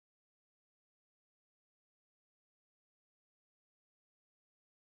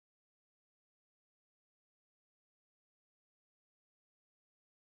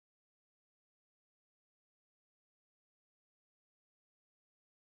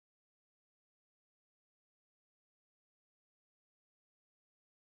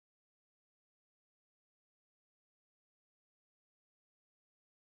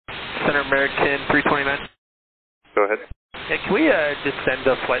Center American 329. Go ahead. Yeah, can we descend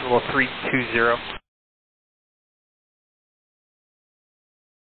to flight level 320?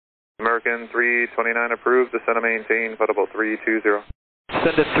 American 329 approved. Descend and maintain flight level 320.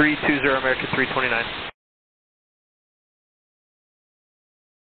 Descend to 320, American 329.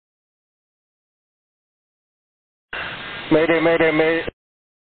 Mayday, mayday, mayday.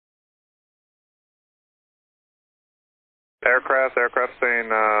 Aircraft saying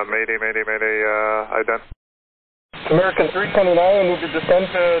mayday, mayday, mayday, ident. American 329, I need to descend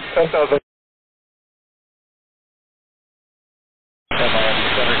to 10,000.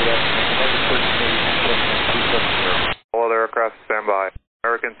 All other aircraft stand by.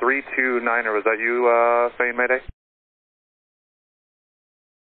 American 329er, was that you saying mayday?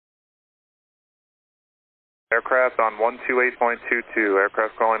 Aircraft on 128.22.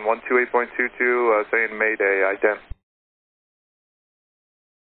 Aircraft calling 128.22, saying mayday, ident.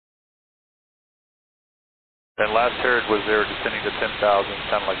 And last heard was they were descending to 10,000,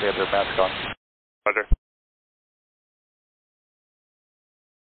 sounded like they had their mask on. Roger.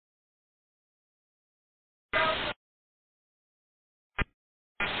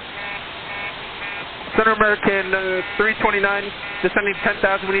 Center American 329, descending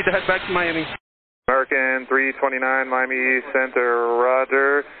 10,000. We need to head back to Miami. American 329, Miami Center,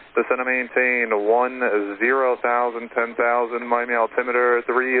 roger. Descend and maintain 10,000, 10,000, Miami altimeter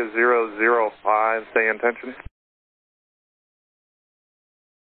 3005. Stay in tension.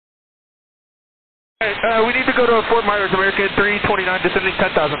 We need to go to Fort Myers, American 329, descending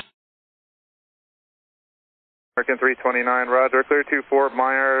 10,000. American 329, roger. Clear to Fort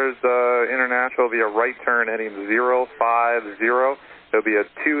Myers International via right turn heading 050. There'll be a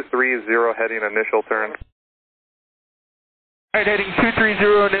 230 heading initial turn. Alright, heading 230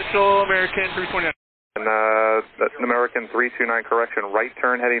 initial, American 329. And that's an American 329 correction. Right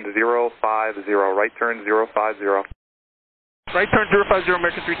turn heading 050. Right turn 050. Right turn 050,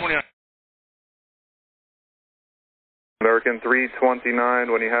 American 329. American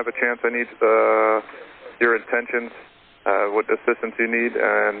 329, when you have a chance, I need your intentions, what assistance you need,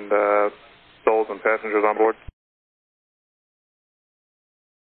 and souls and passengers on board.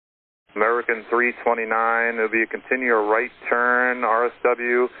 American 329, it'll be a continue right turn.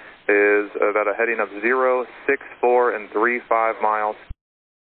 RSW is about a heading of 064 and 35 miles.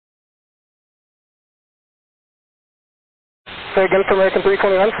 Say again for American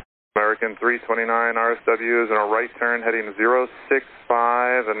 329. American 329 RSW is in a right turn heading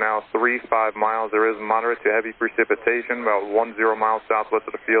 065 and now 35 miles. There is moderate to heavy precipitation, about 10 miles southwest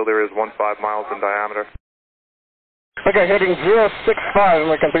of the field. There is 15 miles in diameter. Okay, heading 065,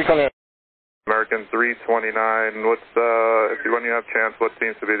 American 329. American 329, what's, when you have chance, what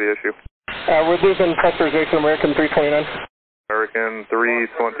seems to be the issue? We're losing pressurization, American 329. American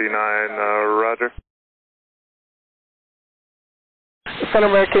 329, roger. Center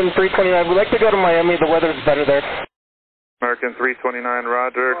American 329, we'd like to go to Miami. The weather's better there. American 329,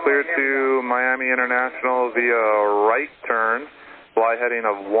 roger. Clear to Miami International via right turn. Fly heading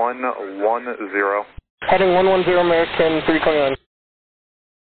of 110. Heading 110, American 329.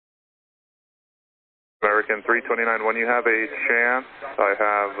 American 329, when you have a chance, I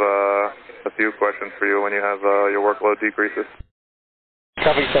have a few questions for you when you have your workload decreases.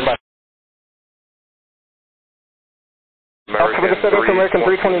 Copy, stand by. American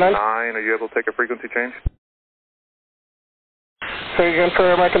 329, are you able to take a frequency change? Say again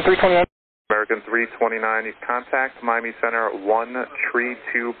for American 329. American 329, you contact Miami Center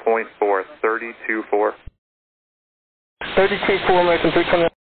 132.4, 324. 324, American 329.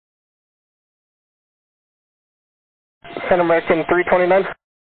 Center American 329.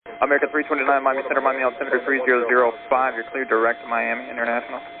 American 329, Miami Center, Miami altimeter 3005. You're cleared direct to Miami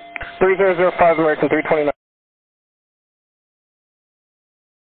International. 3005, American 329.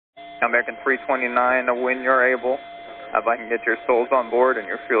 American 329, when you're able, if I can get your souls on board and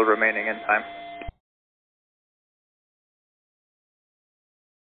your fuel remaining in time.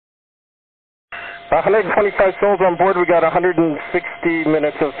 $125 souls on board. We got 160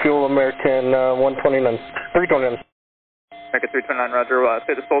 minutes of fuel, American 129. 329. American 329, roger.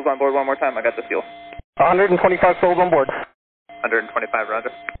 Say the souls on board one more time. I got the fuel. 125 souls on board. 125,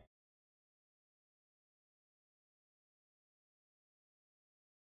 roger.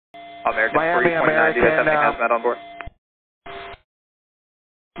 American Miami 329, do you guys have any American, hazmat on board?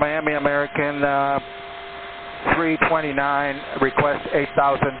 Miami American 329, request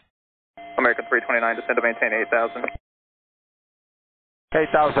 8,000. American 329, descend to maintain 8,000.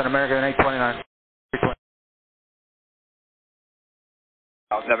 8,000, American 829.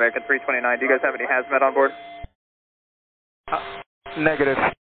 American 329, do you guys have any hazmat on board? Negative.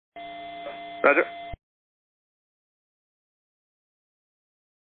 Roger.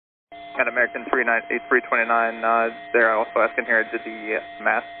 And American 329, they're also asking here, did the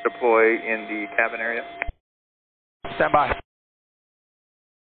mask deploy in the cabin area? Stand by.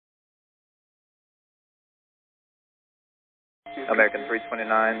 American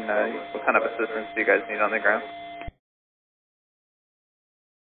 329, what kind of assistance do you guys need on the ground?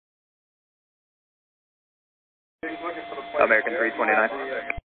 American 329.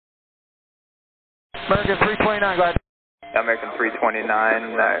 American 329, go ahead. American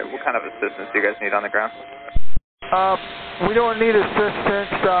 329, what kind of assistance do you guys need on the ground? We don't need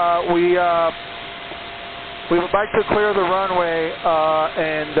assistance. We would like to clear the runway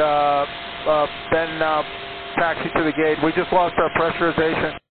and then taxi to the gate. We just lost our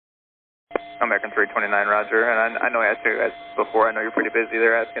pressurization. American 329, Roger. And I know I asked you guys before. I know you're pretty busy.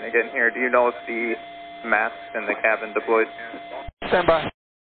 They're asking again here. Do you know if the masks in the cabin deployed? Stand by.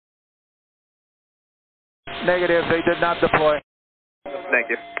 Negative. They did not deploy. Thank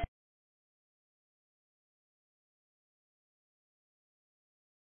you.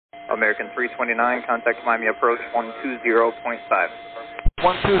 American 329, contact Miami approach 120.5.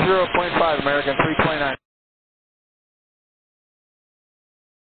 120.5, American 329.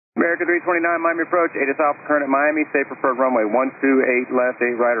 American 329, Miami approach, 8 is Alpha current at Miami, safe preferred runway 128 left,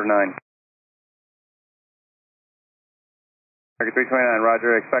 8 right or 9. American 329,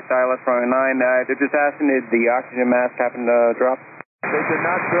 Roger, expect ILS runway 9. They're just asking, did the oxygen mask happen to drop? They did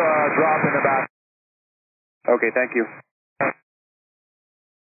not drop in the back. Okay, thank you.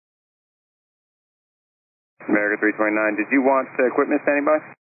 American 329, did you want equipment standing by?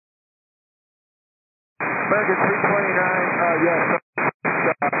 American 329, yes.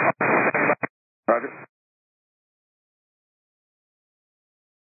 Roger.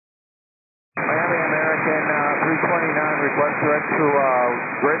 Miami American 329, request direct to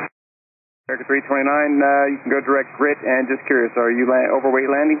Grit. American 329, you can go direct Grit, and just curious, are you overweight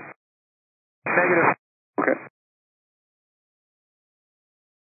landing? Negative. Okay.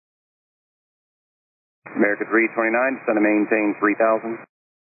 American 329, descend to maintain 3,000.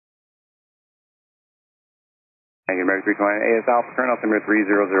 Thank you, American 329, AS Alpha current, altimeter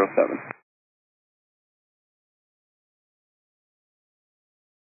 3007.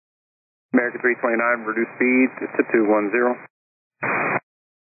 American 329, reduce speed to 210.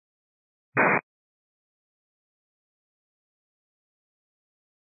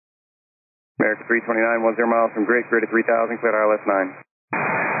 American 329, 10 miles from Grit, Grit at 3,000, cleared ILS 9.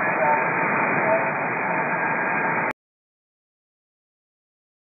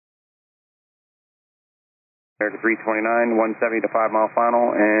 American 329, 170 to 5 mile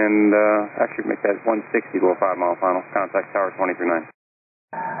final, and actually make that 160 to a 5 mile final. Contact Tower 239.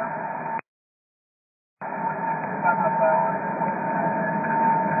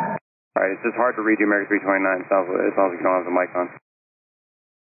 Alright, it's just hard to read the American 329. It sounds like you don't have the mic on.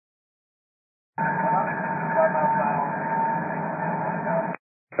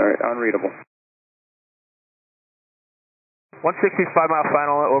 Alright, unreadable. 165 mile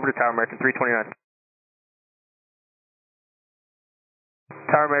final over to Tower American 329.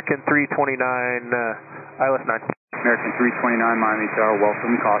 Tower American 329, ILS 9. American 329, Miami Tower,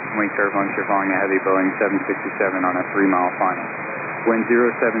 welcome. Caution wing turbulence, you're flying a heavy Boeing 767 on a 3 mile final. Wind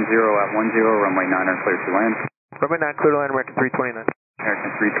 070 at 10, runway 9 are clear to land. Runway 9, clear to land, American 329.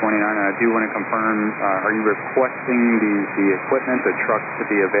 American 329, I do want to confirm, are you requesting the equipment, the trucks to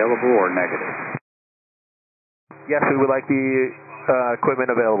be available or negative? Yes, we would like the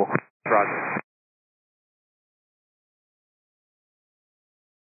equipment available. Roger.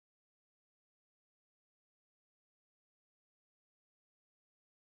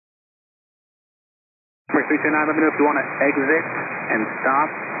 American 329, let me know if you want to exit and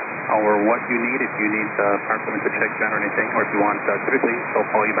stop, or what you need, if you need power equipment to check you out or anything, or if you want, typically they'll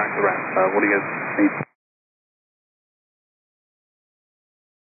call you back to ramp. What do you guys need?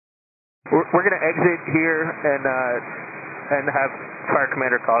 We're going to exit here and have Fire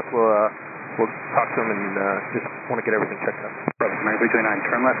Commander call us. We'll talk to him and just want to get everything checked out. American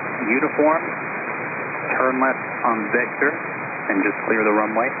 329, turn left uniform, turn left on Victor, and just clear the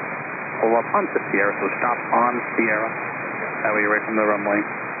runway. Pull up onto Sierra, so stop on Sierra. That way you're away from the runway.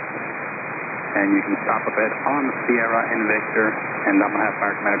 And you can stop a bit on Sierra and Victor, and I'm going to have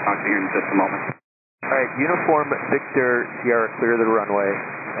Fire Commander talk to you in just a moment. Alright, uniform Victor Sierra, clear the runway,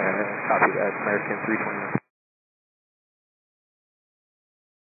 and copy that, American 329.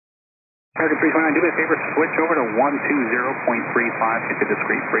 American 329, do me a favor, switch over to 120.35, get the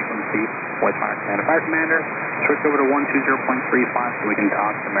discrete frequency with Fire Commander. Fire Commander, switch over to 120.35 so we can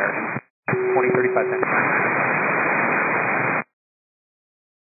talk to American. 2035, thanks.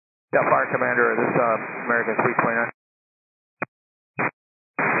 Yeah, Fire Commander, this is American 329.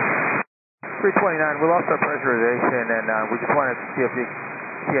 329, we lost our pressurization, and we just wanted to see if you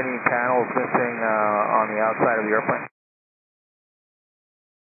see any panels missing on the outside of the airplane.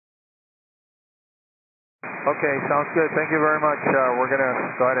 Okay, sounds good. Thank you very much. We're going to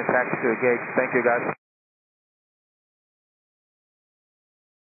go ahead and taxi to the gate. Thank you, guys.